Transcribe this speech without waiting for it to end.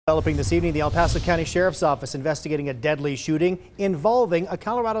Developing this evening, the El Paso County Sheriff's Office investigating a deadly shooting involving a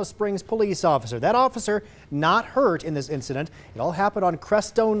Colorado Springs police officer. That officer not hurt in this incident. It all happened on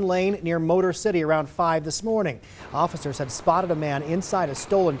Crestone Lane near Motor City around 5 this morning. Officers had spotted a man inside a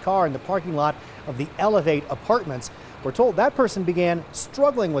stolen car in the parking lot of the Elevate Apartments. We're told that person began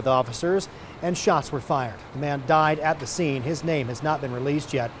struggling with officers and shots were fired. The man died at the scene. His name has not been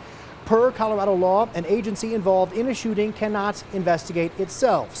released yet. Per Colorado law, an agency involved in a shooting cannot investigate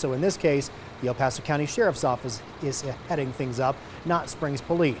itself. So in this case, the El Paso County Sheriff's Office is heading things up, not Springs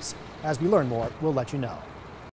Police. As we learn more, we'll let you know.